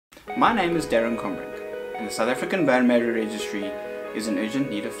My name is Darren Combrink, and the South African Bone Marrow Registry is in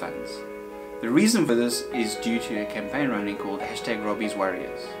urgent need of funds. The reason for this is due to a campaign running called #Robbie's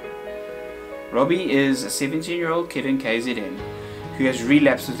Warriors. Robbie is a 17-year-old kid in KZN who has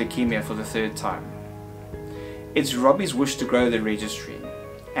relapsed with leukemia for the third time. It's Robbie's wish to grow the registry,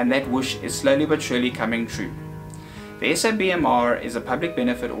 and that wish is slowly but surely coming true. The SABMR is a public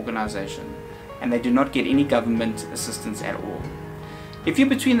benefit organisation, and they do not get any government assistance at all. If you're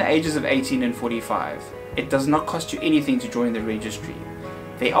between the ages of 18 and 45, it does not cost you anything to join the registry.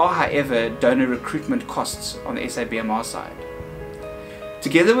 There are, however, donor recruitment costs on the SABMR side.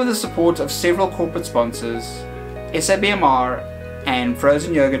 Together with the support of several corporate sponsors, SABMR and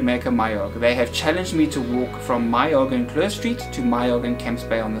frozen yogurt maker Myog, they have challenged me to walk from Myog in Cleur Street to Myog in Camps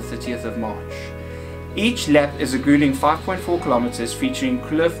Bay on the 30th of March. Each lap is a grueling 5.4 kilometers featuring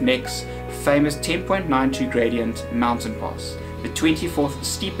Kloof Nek's famous 10.92 gradient mountain pass, the 24th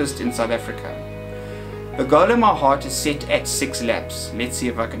steepest in South Africa. The goal in my heart is set at 6 laps. Let's see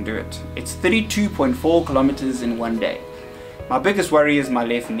if I can do it. It's 32.4 kilometers in one day. My biggest worry is my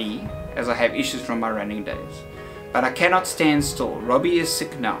left knee, as I have issues from my running days. But I cannot stand still. Robbie is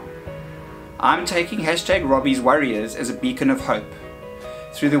sick now. I'm taking #Robbie's Warriors as a beacon of hope.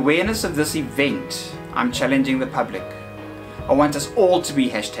 Through the awareness of this event, I'm challenging the public. I want us all to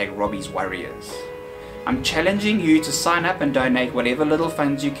be #Robbie's Warriors. I'm challenging you to sign up and donate whatever little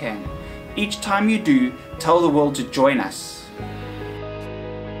funds you can. Each time you do, tell the world to join us.